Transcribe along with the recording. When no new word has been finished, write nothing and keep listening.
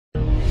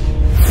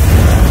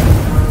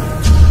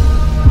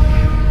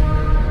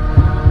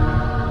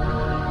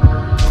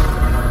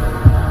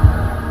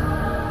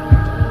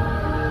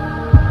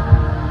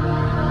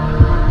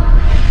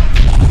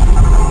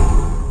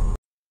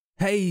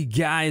Hey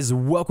guys,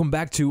 welcome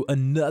back to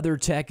another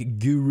Tech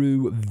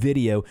Guru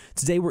video.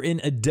 Today we're in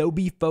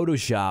Adobe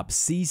Photoshop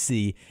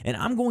CC, and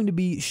I'm going to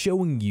be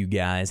showing you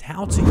guys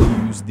how to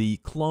use the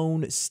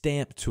clone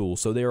stamp tool.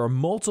 So there are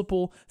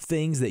multiple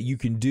things that you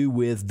can do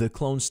with the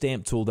clone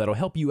stamp tool that'll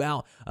help you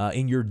out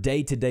in your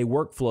day-to-day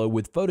workflow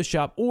with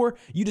Photoshop, or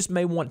you just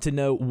may want to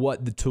know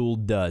what the tool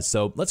does.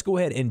 So let's go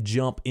ahead and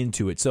jump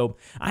into it. So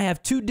I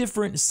have two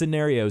different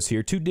scenarios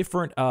here, two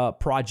different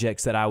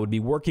projects that I would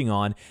be working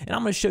on, and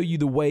I'm going to show you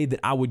the way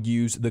that I would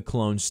use the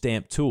clone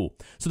stamp tool.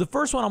 So the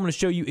first one I'm going to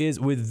show you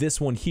is with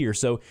this one here.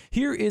 So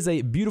here is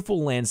a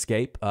beautiful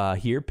landscape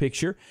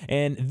picture,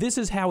 and this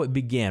is how it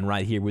began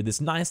right here with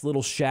this nice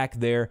little shack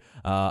there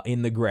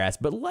in the grass.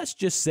 But let's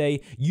just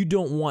say you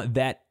don't want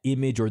that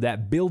image or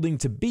that building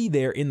to be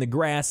there in the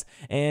grass,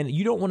 and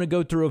you don't want to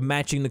go through of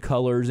matching the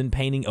colors and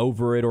painting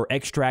over it or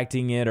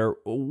extracting it or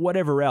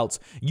whatever else.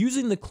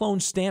 Using the clone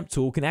stamp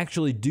tool can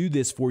actually do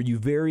this for you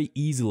very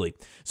easily.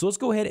 So let's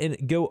go ahead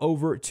and go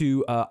over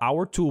to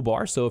our toolbar.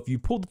 So if you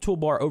pull the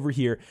toolbar over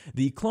here,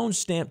 the clone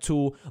stamp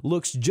tool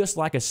looks just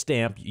like a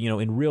stamp,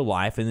 in real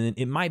life, and then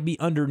it might be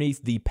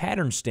underneath the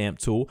pattern stamp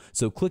tool.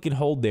 So click and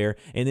hold there,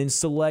 and then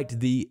select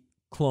the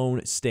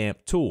clone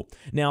stamp tool.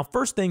 Now,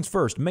 first things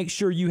first, make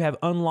sure you have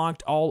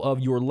unlocked all of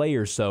your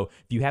layers. So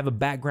if you have a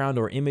background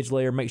or image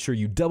layer, make sure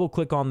you double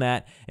click on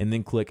that and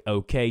then click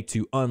OK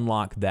to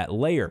unlock that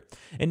layer.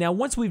 And now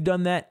once we've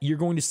done that, you're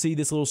going to see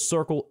this little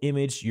circle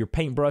image, your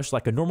paintbrush,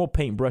 like a normal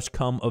paintbrush,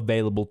 come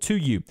available to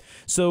you.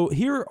 So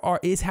here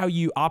is how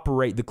you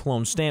operate the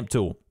clone stamp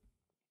tool.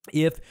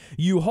 If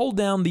you hold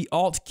down the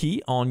Alt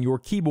key on your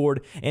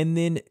keyboard and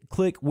then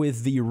click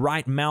with the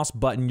right mouse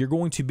button, you're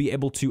going to be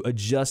able to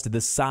adjust the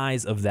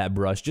size of that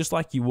brush just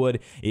like you would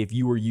if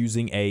you were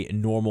using a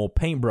normal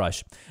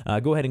paintbrush.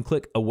 Go ahead and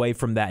click away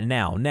from that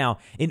now. Now,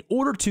 in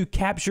order to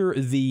capture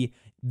the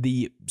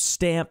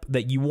stamp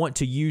that you want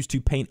to use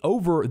to paint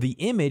over the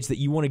image that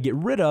you want to get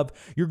rid of,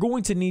 you're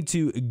going to need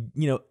to,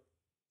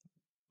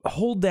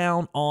 hold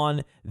down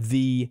on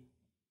the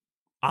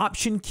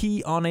Option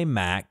key on a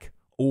Mac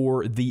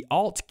or the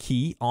Alt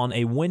key on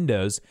a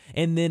Windows,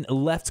 and then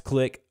left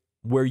click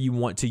where you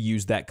want to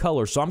use that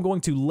color. So I'm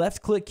going to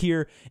left click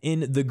here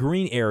in the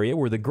green area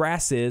where the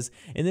grass is,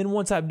 and then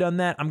once I've done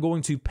that, I'm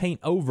going to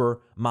paint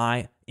over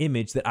my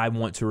image that I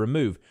want to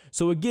remove.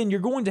 So again, you're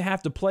going to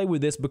have to play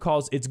with this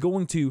because it's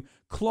going to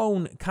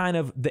clone kind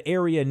of the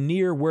area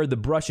near where the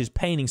brush is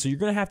painting. So you're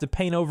going to have to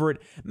paint over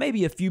it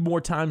maybe a few more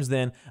times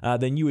than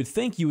you would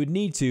think you would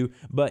need to,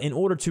 but in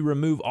order to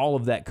remove all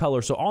of that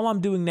color. So all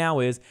I'm doing now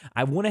is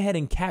I went ahead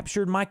and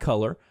captured my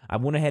color. I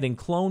went ahead and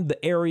cloned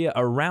the area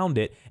around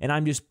it, and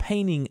I'm just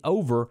painting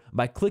over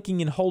by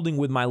clicking and holding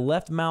with my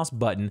left mouse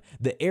button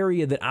the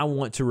area that I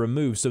want to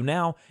remove. So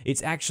now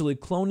it's actually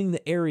cloning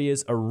the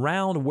areas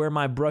around where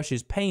my brush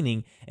is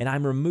painting, and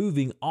I'm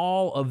removing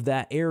all of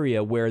that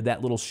area where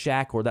that little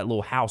shack or that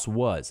little house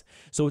was.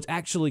 So it's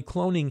actually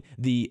cloning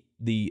the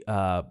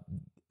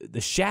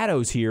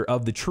shadows here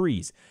of the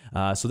trees.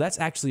 So that's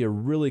actually a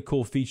really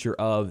cool feature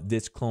of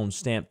this clone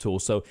stamp tool.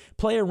 So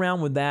play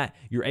around with that.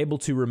 You're able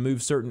to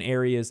remove certain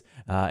areas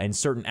and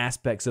certain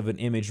aspects of an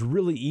image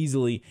really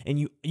easily, and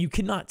you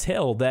cannot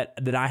tell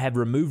that I have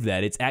removed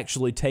that. It's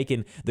actually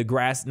taken the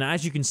grass. Now,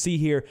 as you can see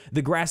here,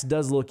 the grass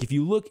does look, if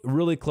you look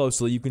really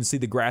closely, you can see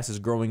the grass is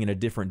growing in a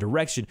different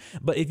direction.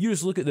 But if you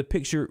just look at the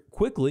picture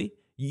quickly,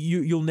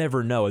 you'll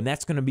never know, and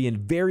that's going to be a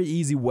very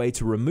easy way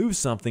to remove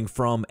something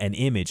from an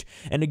image.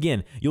 And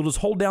again, you'll just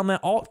hold down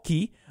that Alt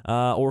key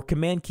or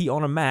Command key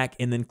on a Mac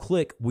and then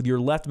click with your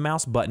left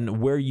mouse button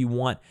where you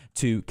want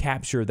to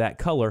capture that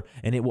color,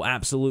 and it will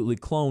absolutely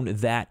clone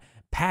that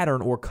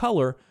pattern or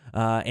color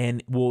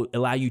and will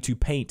allow you to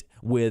paint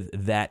with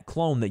that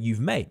clone that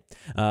you've made.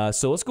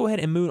 So let's go ahead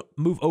and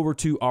move over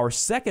to our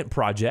second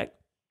project.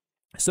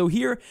 So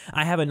here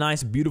I have a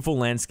nice beautiful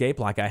landscape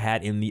like I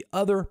had in the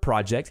other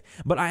project,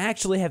 but I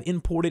actually have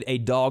imported a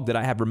dog that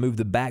I have removed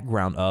the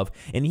background of,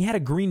 and he had a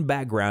green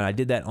background. I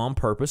did that on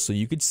purpose so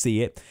you could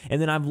see it, and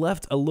then I've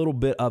left a little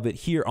bit of it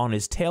here on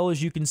his tail,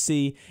 as you can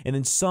see, and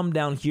then some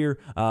down here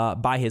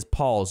by his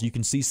paws. You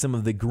can see some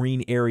of the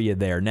green area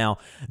there. Now,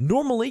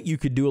 normally you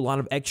could do a lot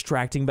of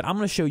extracting, but I'm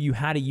going to show you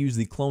how to use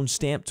the clone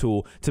stamp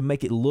tool to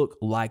make it look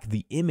like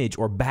the image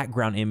or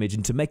background image,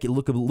 and to make it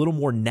look a little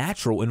more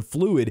natural and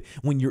fluid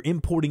when you're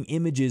importing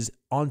images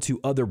onto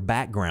other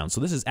backgrounds. So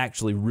this is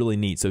actually really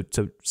neat. So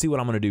see what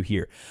I'm going to do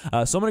here.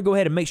 So I'm going to go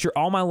ahead and make sure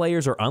all my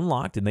layers are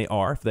unlocked, and they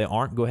are. If they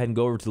aren't, go ahead and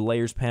go over to the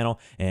layers panel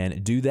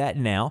and do that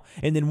now.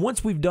 And then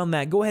once we've done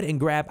that, go ahead and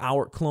grab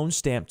our clone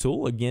stamp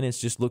tool. Again, it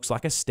just looks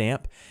like a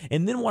stamp.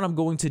 And then what I'm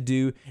going to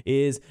do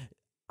is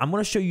I'm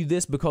going to show you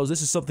this because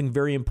this is something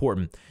very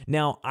important.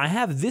 Now, I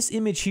have this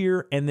image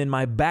here, and then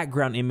my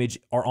background image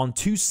are on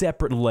two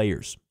separate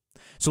layers.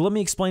 So let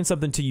me explain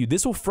something to you.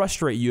 This will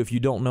frustrate you if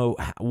you don't know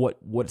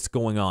what's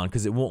going on,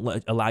 because it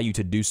won't allow you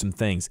to do some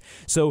things.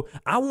 So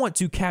I want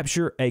to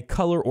capture a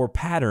color or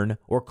pattern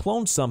or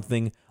clone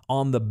something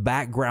on the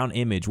background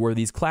image where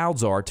these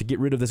clouds are to get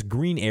rid of this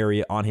green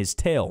area on his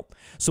tail.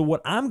 So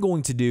what I'm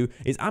going to do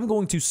is I'm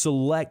going to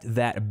select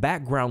that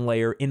background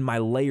layer in my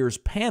layers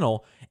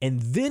panel and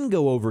then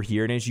go over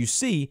here, and as you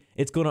see,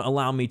 it's going to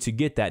allow me to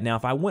get that. Now,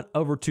 if I went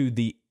over to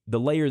the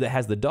layer that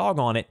has the dog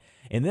on it,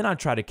 and then I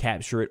try to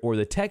capture it, or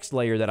the text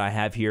layer that I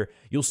have here,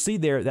 you'll see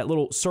there that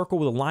little circle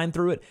with a line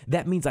through it.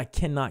 That means I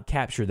cannot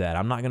capture that.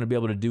 I'm not going to be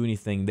able to do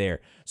anything there.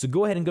 So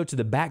go ahead and go to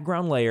the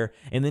background layer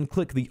and then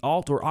click the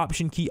Alt or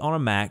Option key on a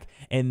Mac,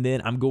 and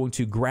then I'm going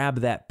to grab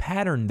that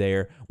pattern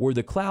there where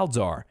the clouds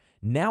are.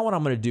 Now what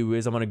I'm going to do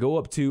is I'm going to go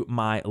up to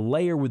my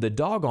layer with the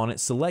dog on it,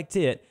 select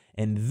it,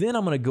 and then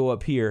I'm going to go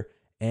up here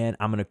and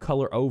I'm going to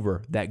color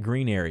over that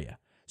green area.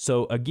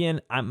 So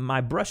again,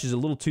 my brush is a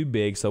little too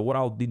big, so what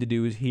I'll need to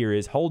do here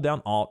is hold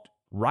down Alt,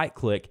 right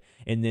click,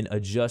 and then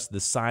adjust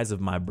the size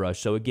of my brush.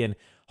 So again,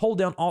 hold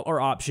down Alt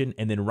or Option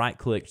and then right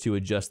click to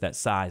adjust that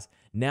size.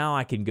 Now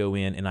I can go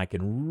in and I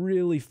can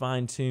really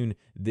fine tune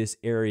this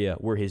area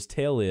where his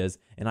tail is,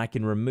 and I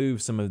can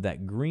remove some of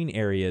that green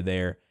area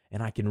there,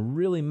 and I can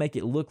really make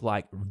it look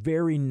like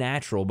very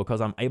natural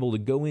because I'm able to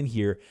go in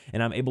here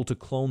and I'm able to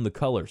clone the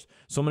colors.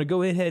 So I'm going to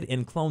go ahead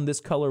and clone this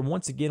color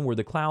once again where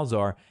the clouds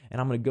are,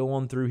 and I'm going to go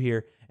on through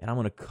here and I'm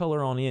going to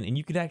color on in, and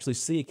you can actually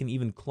see it can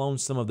even clone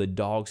some of the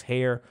dog's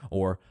hair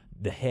or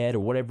the head or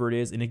whatever it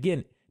is. And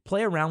again,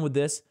 play around with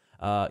this.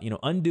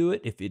 Undo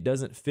it if it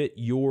doesn't fit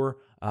your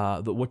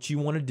what you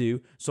want to do.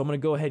 So I'm going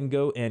to go ahead and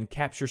go and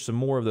capture some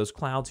more of those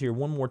clouds here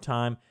one more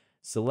time.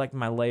 Select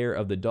my layer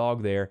of the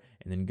dog there,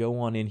 and then go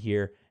on in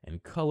here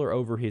and color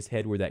over his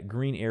head where that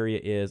green area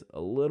is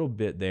a little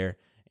bit there.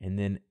 And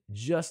then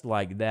just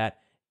like that,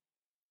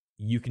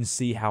 you can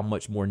see how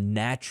much more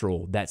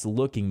natural that's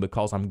looking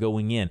because I'm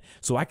going in.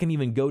 So I can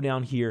even go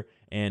down here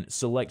and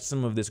select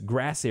some of this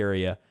grass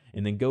area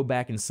and then go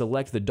back and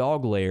select the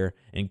dog layer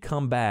and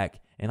come back,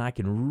 and I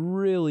can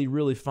really,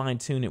 really fine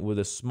tune it with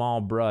a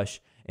small brush.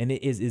 And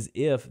it is as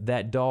if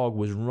that dog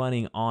was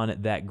running on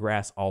that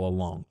grass all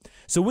along.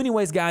 So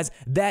anyways, guys,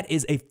 that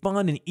is a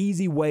fun and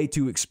easy way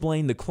to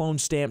explain the clone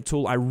stamp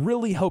tool. I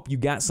really hope you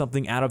got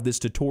something out of this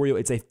tutorial.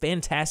 It's a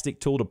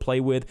fantastic tool to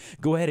play with.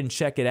 Go ahead and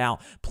check it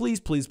out. Please,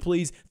 please,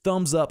 please,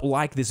 thumbs up,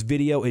 like this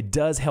video. It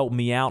does help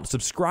me out.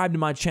 Subscribe to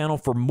my channel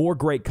for more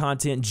great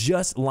content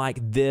just like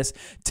this.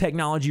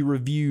 Technology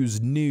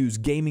reviews, news,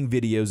 gaming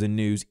videos, and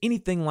news,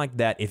 anything like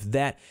that. If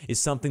that is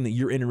something that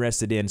you're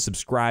interested in,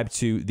 subscribe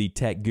to the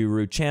Tech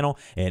Guru channel,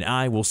 and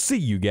I will see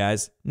you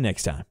guys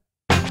next time.